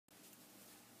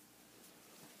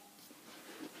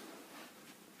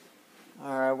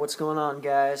Alright, what's going on,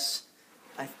 guys?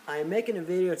 I'm making a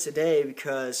video today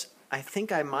because I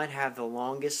think I might have the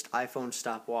longest iPhone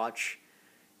stopwatch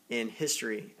in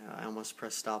history. I almost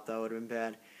pressed stop, that would have been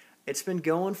bad. It's been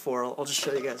going for, I'll just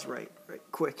show you guys right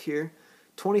quick here,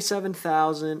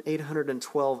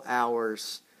 27,812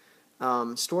 hours.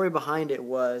 Story behind it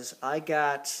was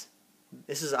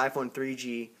this is iPhone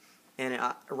 3G, and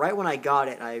right when I got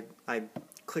it, I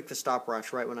clicked the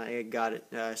stopwatch right when I got it,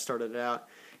 started it out.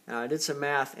 I did some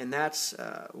math, and that's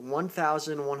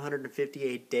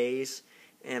 1,158 days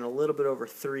and a little bit over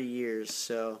 3 years.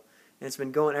 So, and it's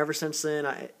been going ever since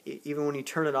then. Even when you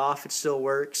turn it off, it still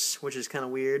works, which is kind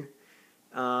of weird.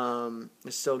 It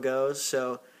still goes.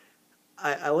 So,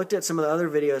 I looked at some of the other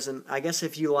videos, and I guess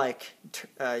if you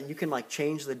you can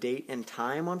change the date and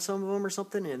time on some of them or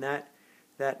something, and that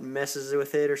messes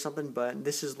with it or something. But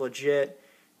this is legit.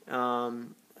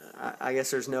 I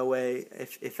guess there's no way,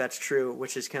 if that's true,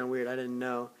 which is kind of weird. I didn't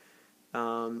know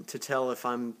to tell if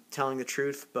I'm telling the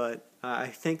truth, but I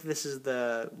think this is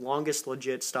the longest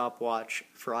legit stopwatch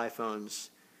for iPhones.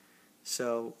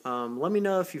 So let me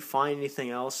know if you find anything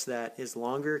else that is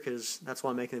longer, because that's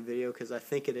why I'm making the video, because I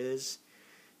think it is.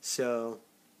 So,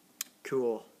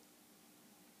 cool.